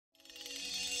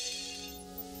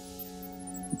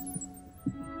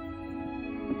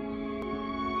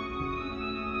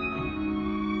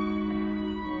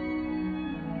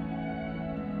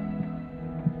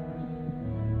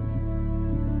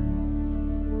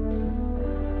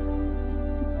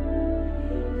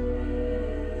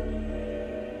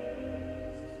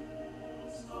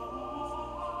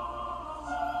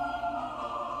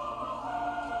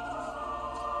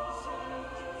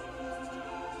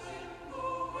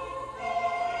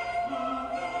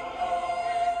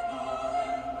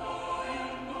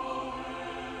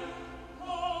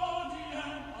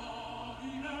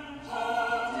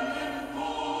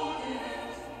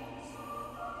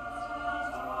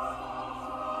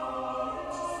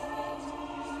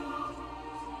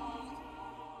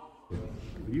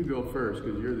You go first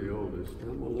because you're the oldest.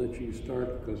 I'm going to let you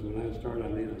start because when I start, I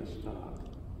may not stop.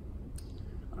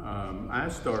 I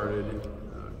started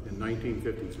in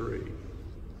 1953.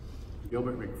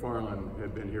 Gilbert McFarland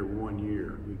had been here 1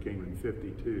 year. He came in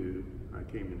 52. I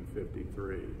came in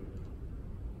 53.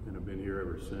 And I've been here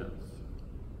ever since.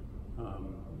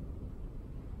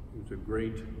 It was a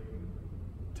great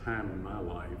time in my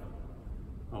life.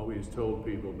 I always told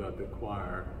people about the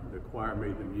choir. The choir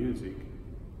made the music.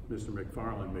 Mr.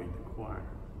 McFarland made the choir.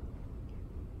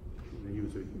 And he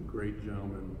was a great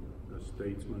gentleman, a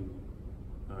statesman.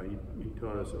 He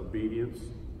taught us obedience.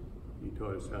 He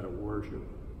taught us how to worship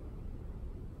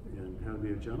and how to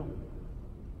be a gentleman.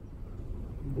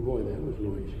 Oh boy, that was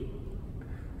noisy.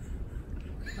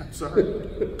 I'm sorry.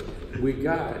 We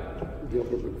got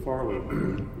Gilbert McFarland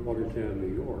from Watertown,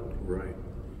 New York. Right.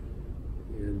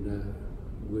 And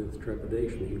with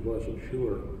trepidation, he wasn't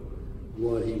sure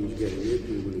what he was getting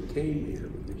into when he came here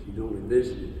because he'd only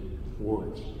visited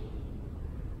once.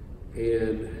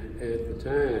 And at the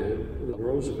time, the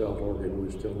Roosevelt organ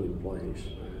was still in place.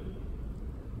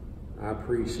 I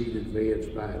preceded Vance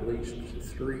by at least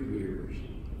 3 years.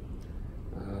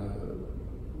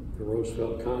 The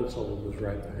Roosevelt console was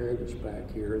right behind us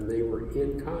back here, and they were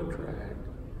in contract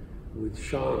with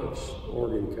Shantz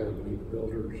Organ Company, the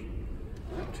builders,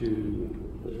 to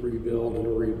rebuild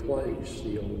and replace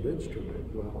the old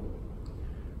instrument. Well,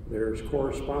 there's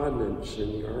correspondence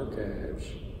in the archives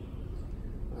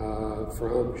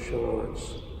from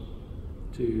Shantz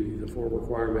to the former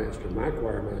choirmaster, my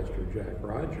choirmaster, Jack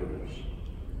Rogers,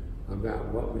 about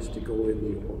what was to go in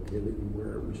the organ and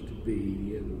where it was to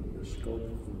be and the scope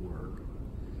of the work.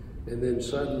 And then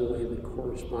suddenly the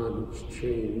correspondence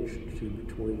changed to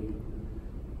between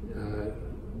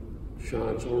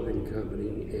Shantz Organ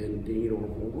Company and Dean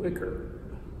Orville Wicker,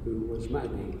 who was my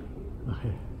dean.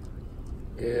 Okay.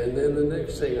 And then the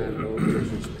next thing I know, there's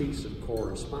this piece of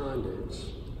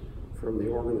correspondence from the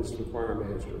organist and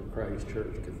choirmaster of Christ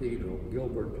Church Cathedral,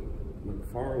 Gilbert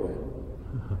McFarland,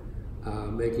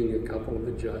 making a couple of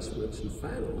adjustments and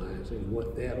finalizing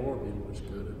what that organ was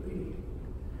going to be.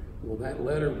 Well, that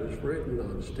letter was written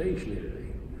on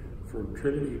stationery from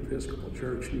Trinity Episcopal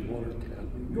Church in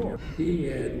Watertown, New York. He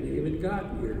hadn't even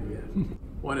gotten here yet.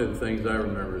 One of the things I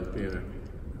remember as being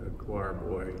a choir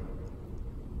boy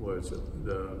was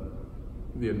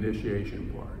the initiation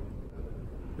part.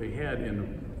 They had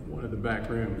in one of the back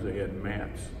rooms, they had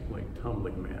mats, like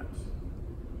tumbling mats.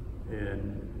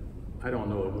 And I don't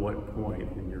know at what point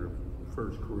in your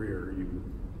first career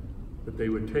but they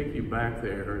would take you back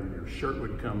there and your shirt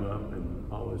would come up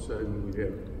and all of a sudden we'd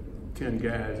have 10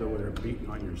 guys over there beating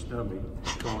on your stomach,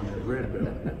 calling it red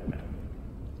belt.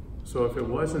 So if it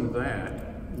wasn't that,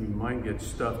 you might get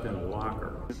stuffed in a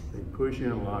locker. They push you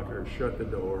in a locker, shut the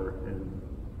door, and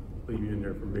leave you in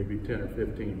there for maybe 10 or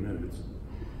 15 minutes.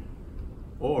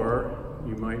 Or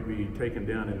you might be taken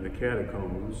down in the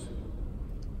catacombs.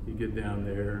 You get down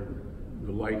there,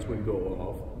 the lights would go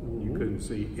off, you couldn't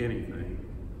see anything.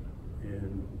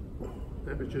 And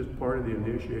that was just part of the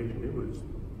initiation.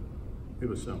 It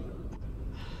was something.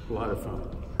 A lot of fun.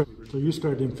 So you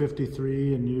started in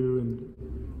 53 and you in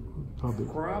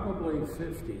Probably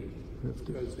 50,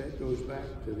 because that goes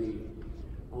back to the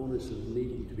onus of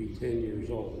needing to be 10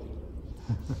 years old.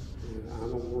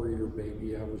 I'm a warrior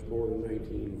baby. I was born in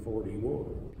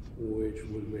 1941, which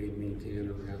would have made me 10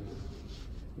 around.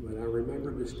 But I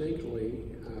remember distinctly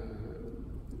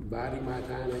biding my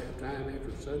time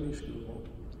after Sunday school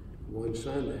one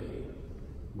Sunday.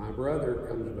 My brother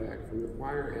comes back from the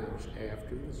choir house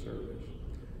after the service,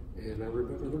 and I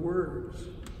remember the words,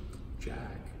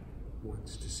 "Jack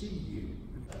wants to see you."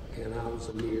 And I was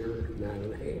a mere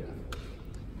 9½.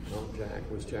 Well,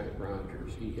 Jack was Jack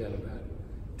Rogers. He had about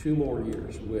 2 more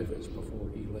years with us before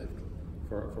he left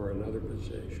for another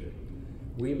position.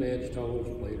 We matched tones,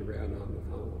 played around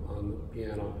on the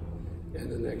piano, and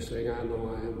the next thing I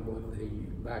know, I am what they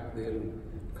back then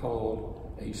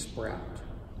called a sprout.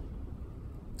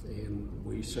 And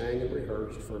we sang and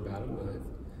rehearsed for about a month.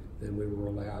 Then we were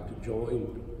allowed to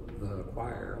join the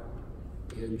choir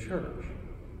in church.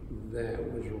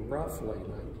 That was roughly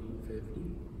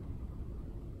 1950.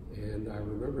 And I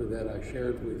remember that I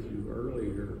shared with you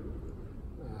earlier,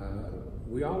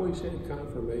 we always had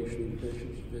confirmation of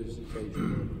Bishop's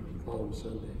visitation on Palm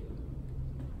Sunday.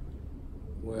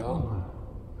 Well,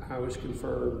 I was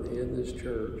confirmed in this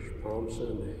church Palm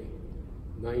Sunday,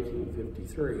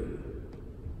 1953.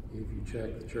 If you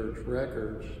check the church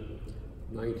records,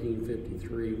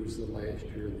 1953 was the last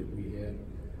year that we had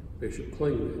Bishop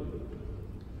Klingman.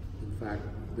 In fact,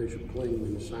 Bishop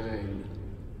Klingman signed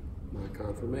my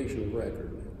confirmation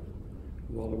record.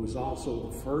 Well, it was also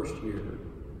the first year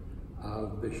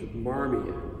of Bishop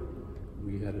Marmion.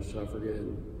 We had a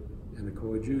suffragan and a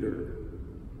coadjutor.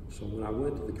 So when I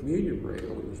went to the communion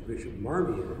rail, it was Bishop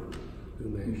Marmion who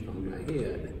mashed on my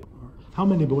head. How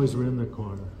many boys were in the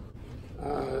choir?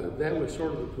 That was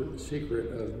sort of the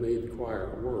secret of made the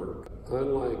choir work.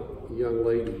 Unlike young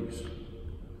ladies,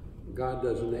 God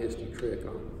does a nasty trick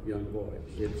on young boys.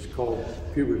 It's called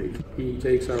puberty. He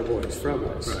takes our voice from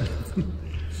us. Right.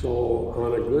 So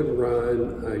on a good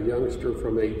run, a youngster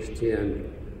from age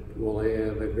 10 will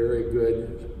have a very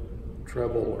good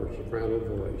treble or soprano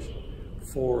voice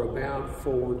for about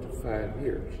 4 to 5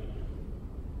 years.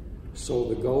 So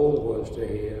the goal was to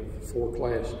have 4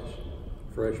 classes,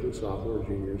 freshman, sophomore,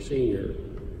 junior, senior,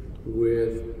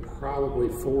 with probably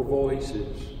 4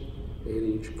 voices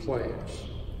in each class.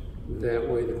 That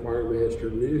way the choir master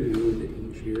knew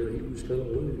that each year he was going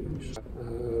to lose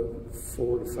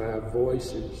 4 to 5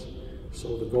 voices.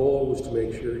 So the goal was to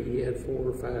make sure he had 4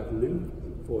 or 5 new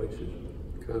voices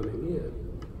coming in.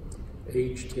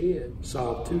 Age 10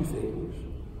 solved 2 things.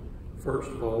 First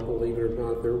of all, believe it or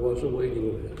not, there was a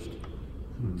waiting list.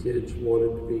 Kids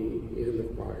wanted to be in the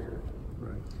choir.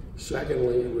 Right.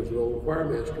 Secondly, it was an old choir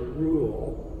master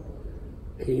rule.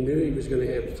 He knew he was going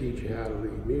to have to teach you how to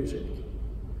read music.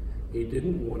 He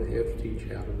didn't want to have to teach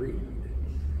you how to read.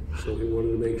 So he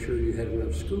wanted to make sure you had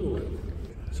enough schooling.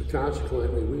 So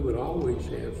consequently, we would always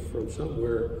have from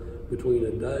somewhere between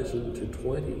a dozen to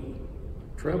 20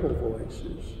 treble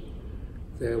voices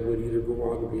that would either go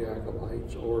on to be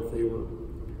acolytes, or if they were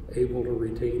able to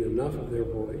retain enough of their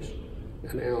voice,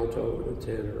 an alto and a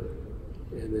tenor.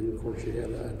 And then, of course, you had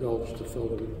adults to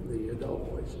fill in the adult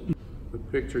voices. The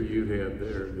picture you have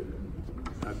there,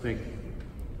 I think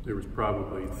there was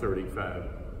probably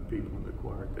 35 people in the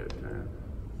choir at that time.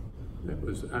 That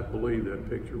was, I believe that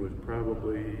picture was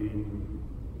probably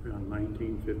around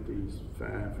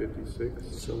 1955, 56.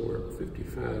 Somewhere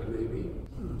 55 maybe.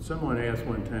 Someone asked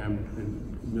one time,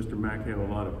 and Mr. Mack had a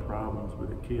lot of problems with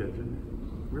the kids, and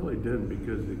really didn't,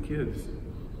 because the kids,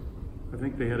 I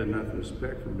think they had enough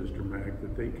respect for Mr. Mack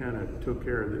that they kind of took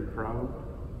care of their problem.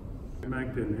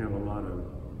 Mack didn't have a lot of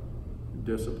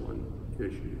discipline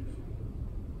issues,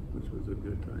 which was a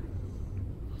good thing.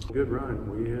 Good run.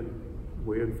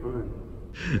 We had fun.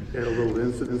 Had a little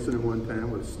incident one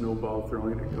time with snowball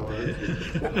throwing at cars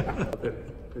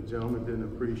that the gentleman didn't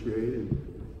appreciate, and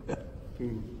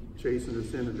came chasing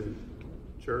us into the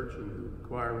church and the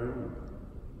choir room.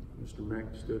 Mr. Mack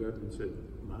stood up and said,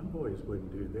 "My boys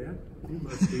wouldn't do that. You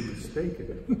must be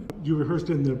mistaken." You rehearsed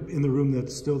in the room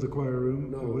that's still the choir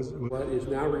room? No, what is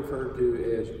now referred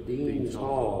to as Dean's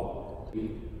Hall,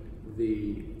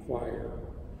 the choir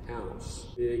house.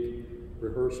 Big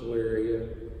rehearsal area,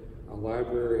 a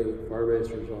library, choir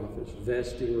master's office,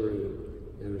 vesting room,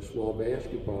 and a small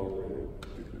basketball room.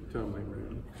 Tumbling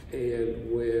room.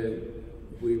 And when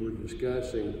we were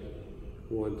discussing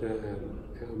one time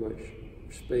how much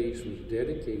space was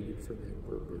dedicated for that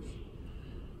purpose,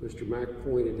 Mr. Mack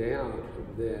pointed out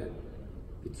that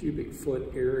the cubic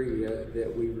foot area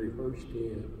that we rehearsed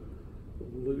in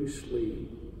loosely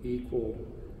equaled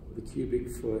the cubic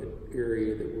foot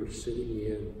area that we're sitting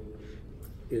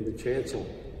in the chancel.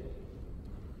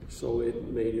 So it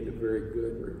made it a very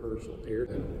good rehearsal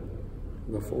area.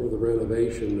 Before the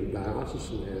renovation of the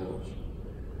diocesan house,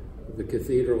 the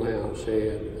Cathedral house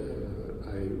had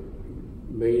a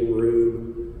main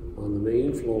room on the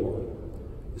main floor.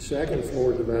 The second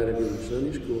floor, divided into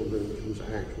Sunday school rooms, was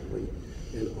actually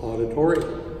an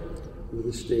auditorium with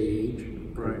a stage,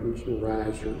 curtains and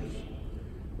risers.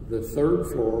 The third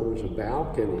floor was a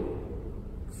balcony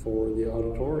for the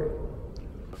auditorium.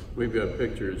 We've got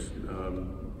pictures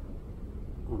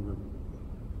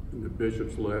in the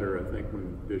bishop's letter, I think,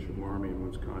 when Bishop Marmion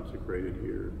was consecrated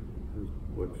here. It was,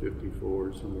 what,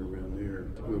 54, somewhere around there.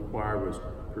 The choir was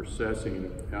processing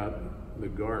out the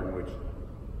garden, which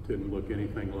didn't look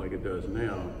anything like it does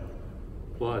now.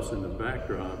 Plus, in the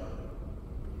backdrop,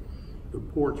 the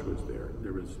porch was there.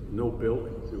 There was no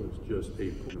buildings. It was just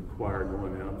a choir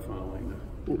going out and following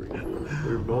the.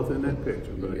 We were both in that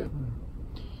picture, buddy.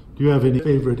 Do you have any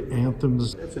favorite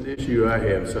anthems? That's an issue I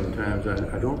have sometimes.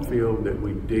 I don't feel that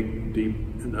we dig deep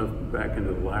enough back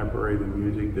into the library, the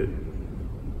music that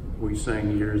we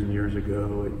sang years and years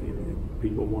ago.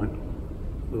 People want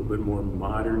a little bit more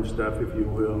modern stuff, if you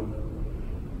will.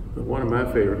 But one of my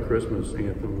favorite Christmas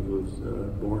anthems was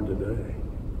Born Today.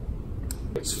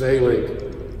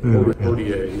 Sveilig,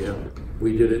 ODA, yeah.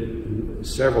 We did it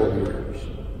several years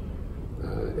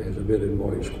as a men and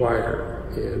boys choir,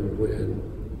 and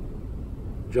when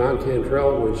John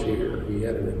Cantrell was here, he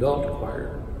had an adult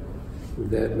choir,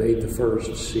 that made the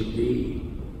first CD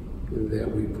that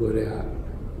we put out.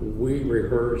 We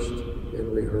rehearsed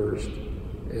and rehearsed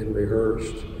and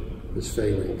rehearsed this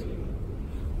failing.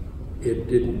 It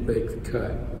didn't make the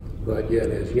cut, but yet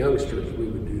as youngsters we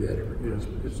would do that every Yes,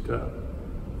 it's tough.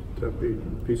 Tough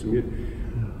piece of music.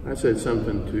 I said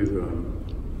something to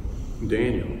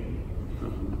Daniel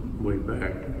way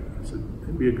back. I said,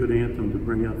 it'd be a good anthem to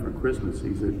bring out for Christmas.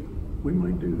 He said, we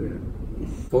might do that.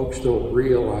 Folks don't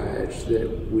realize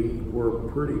that we were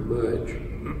pretty much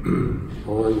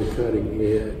on the cutting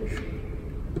edge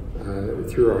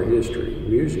through our history.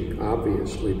 Music,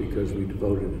 obviously, because we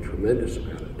devoted a tremendous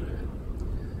amount of time,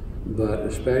 but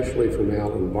especially from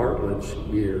Alan Bartlett's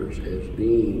years as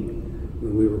dean,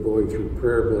 when we were going through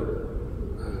prayer book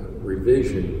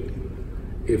revision.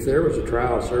 If there was a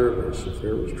trial service, if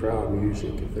there was trial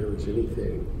music, if there was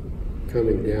anything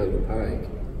coming down the pike,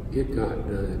 it got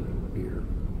done here.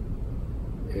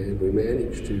 And we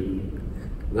managed to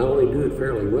not only do it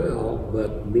fairly well,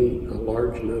 but meet a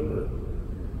large number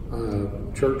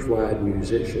of church-wide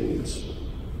musicians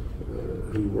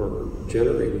who were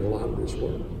generating a lot of this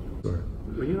work.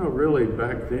 Well, you know, really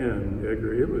back then,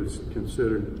 Edgar, it was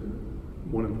considered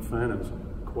one of the finest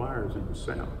choirs in the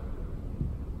South.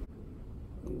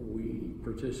 We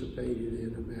participated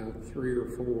in about 3 or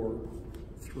 4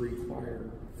 three-choir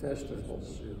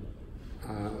festivals.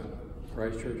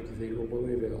 Christ Church Cathedral,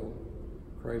 Louisville,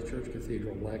 Christ Church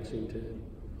Cathedral, Lexington,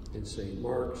 and St.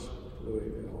 Mark's,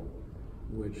 Louisville,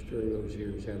 which during those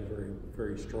years had a very,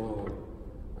 very strong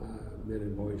men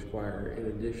and boys choir in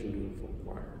addition to a full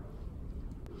choir.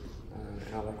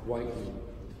 Alec Whiteley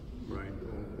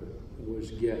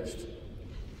was guest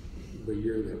the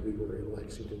year that we were in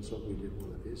Lexington, so we did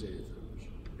one of his anthems.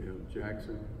 Yeah,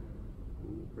 Jackson,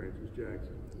 Francis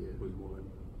Jackson was one.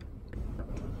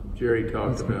 Jerry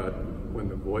talked about when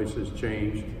the voices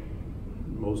changed,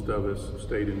 most of us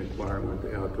stayed in the choir and went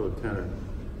to alto tenor.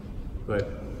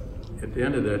 But at the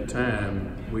end of that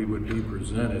time, we would be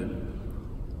presented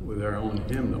with our own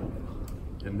hymnal.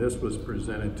 And this was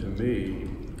presented to me.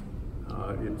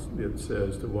 It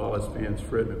says, to Wallace Vance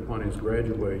Fritton, upon his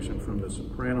graduation from the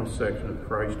soprano section of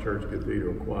Christ Church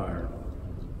Cathedral Choir,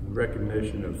 in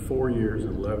recognition of 4 years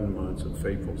and 11 months of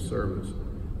faithful service.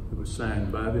 It was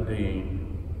signed by the dean,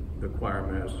 the choir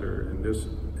master, and this,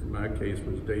 in my case,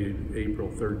 was dated April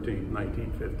 13,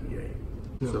 1958.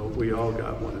 Yeah. So we all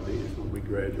got one of these when we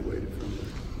graduated from the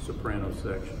soprano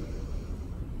section.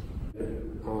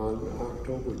 On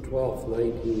October 12th,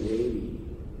 1980,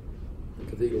 the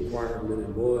Cathedral Choir of Men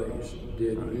and Boys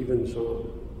did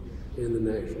Evensong in the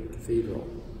National Cathedral.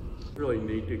 Really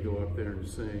neat to go up there and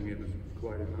sing. It was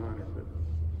quite an honor.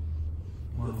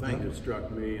 But the thing that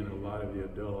struck me and a lot of the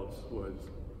adults was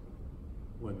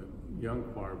when the young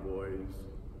choir boys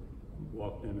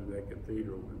walked into that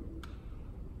cathedral and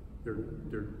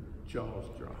their jaws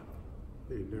dropped.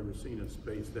 They'd never seen a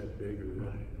space that big or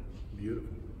that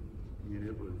beautiful. I mean,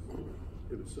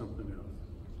 it was something else.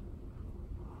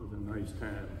 It was a nice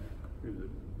time.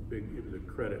 It was a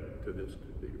credit to this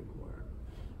cathedral choir.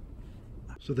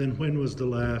 So then when was the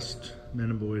last Men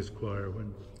and Boys choir?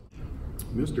 When?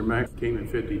 Mr. Mack came in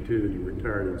 52 and he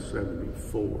retired in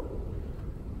 74.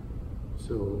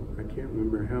 So I can't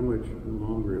remember how much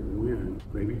longer it went.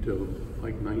 Maybe till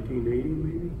like 1980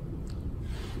 maybe?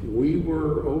 We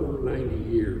were over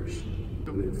 90 years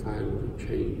when it finally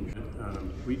changed.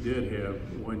 We did have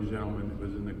one gentleman that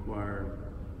was in the choir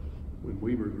when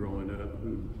we were growing up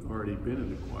who'd already been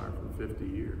in the choir for 50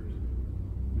 years.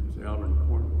 It was Alvin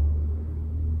Cornwell.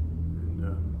 And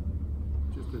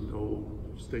just an old,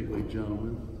 stately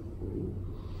gentleman.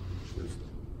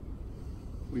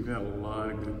 We've had a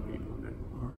lot of good people.